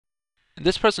In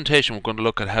this presentation we're going to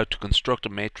look at how to construct a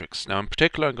matrix. Now in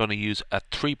particular I'm going to use a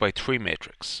 3 by 3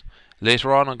 matrix.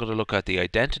 Later on I'm going to look at the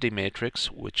identity matrix,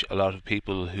 which a lot of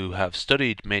people who have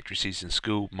studied matrices in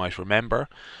school might remember.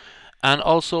 And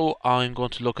also I'm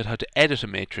going to look at how to edit a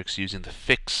matrix using the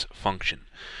fix function.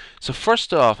 So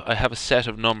first off, I have a set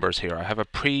of numbers here. I have a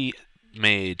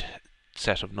pre-made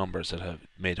set of numbers that I've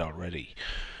made already.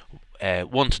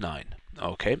 1 to 9.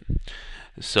 Okay,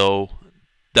 so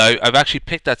I've actually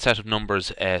picked that set of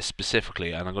numbers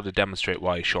specifically, and I'm going to demonstrate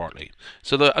why shortly.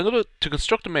 So I'm going to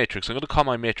construct a matrix, I'm going to call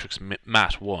my matrix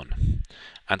mat1.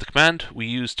 And the command we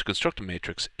use to construct a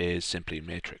matrix is simply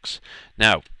matrix.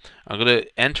 Now, I'm going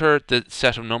to enter the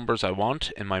set of numbers I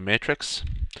want in my matrix.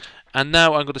 And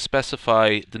now I'm going to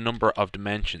specify the number of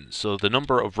dimensions. So the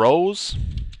number of rows,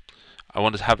 I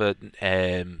want to have a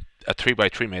 3 by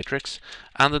 3 matrix,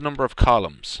 and the number of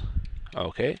columns.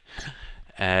 Okay.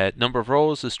 Number of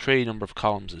rows is 3, number of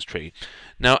columns is 3.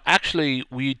 Now actually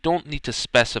we don't need to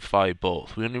specify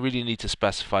both. We only really need to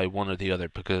specify one or the other,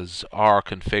 because R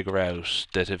can figure out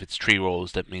that if it's 3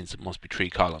 rows that means it must be 3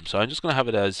 columns. So I'm just going to have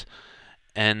it as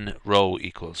n row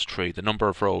equals 3, the number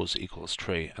of rows equals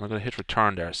 3, and I'm going to hit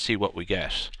return there, see what we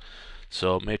get.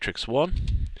 So matrix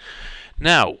 1.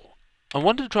 Now I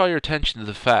want to draw your attention to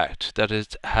the fact that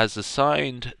it has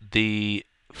assigned the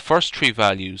first 3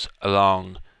 values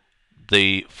along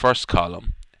the first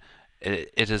column.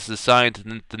 It has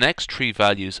assigned the next 3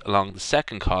 values along the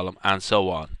second column, and so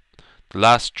on. The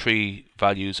last 3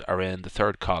 values are in the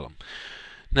third column.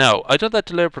 Now I done that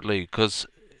deliberately because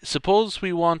suppose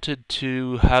we wanted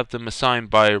to have them assigned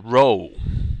by row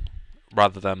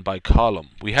rather than by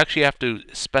column. We actually have to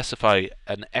specify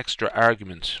an extra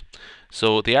argument.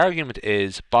 So the argument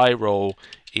is by row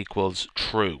equals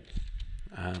true.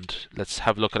 And let's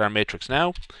have a look at our matrix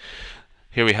now.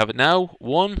 Here we have it now.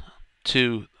 1,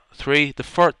 2, 3. The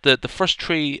first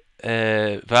 3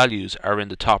 values are in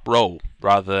the top row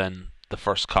rather than the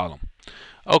first column.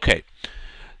 Okay,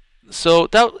 so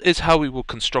that is how we will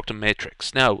construct a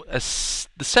matrix. Now, the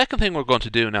second thing we're going to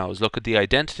do now is look at the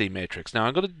identity matrix. Now,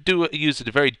 I'm going to use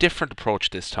a very different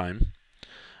approach this time.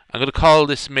 I'm going to call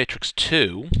this matrix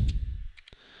 2,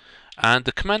 and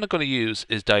the command I'm going to use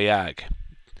is diag.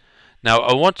 Now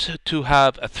I want to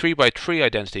have a 3 by 3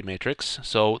 identity matrix,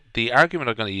 so the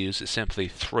argument I'm going to use is simply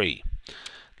 3.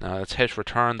 Now let's hit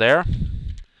return there,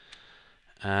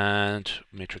 and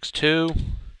matrix 2.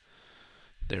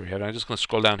 There we have it. I'm just going to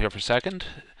scroll down here for a second.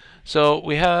 So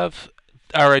we have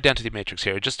our identity matrix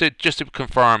here. Just to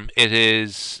confirm, it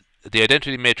is the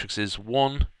identity matrix is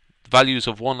 1, values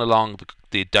of 1 along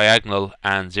the diagonal,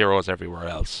 and zeros everywhere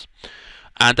else.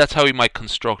 And that's how we might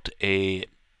construct a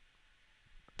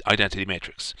identity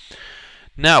matrix.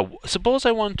 Now suppose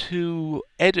I want to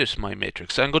edit my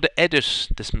matrix. I'm going to edit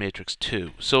this matrix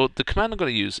 2. So the command I'm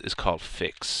going to use is called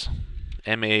fix.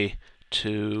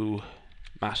 ma2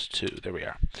 mat2. There we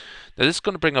are. Now this is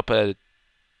going to bring up a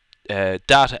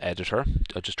data editor.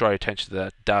 I'll just draw your attention to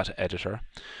that data editor.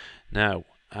 Now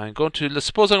I'm going to, let's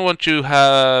suppose I want to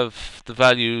have the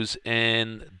values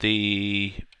in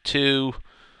the 2,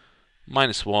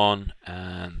 -1,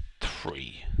 and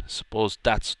 3. Suppose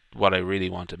that's what I really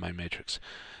want in my matrix.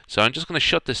 So I'm just going to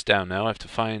shut this down now. I have to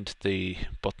find the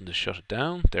button to shut it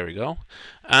down. There we go.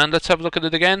 And let's have a look at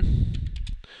it again.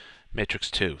 Matrix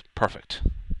 2. Perfect.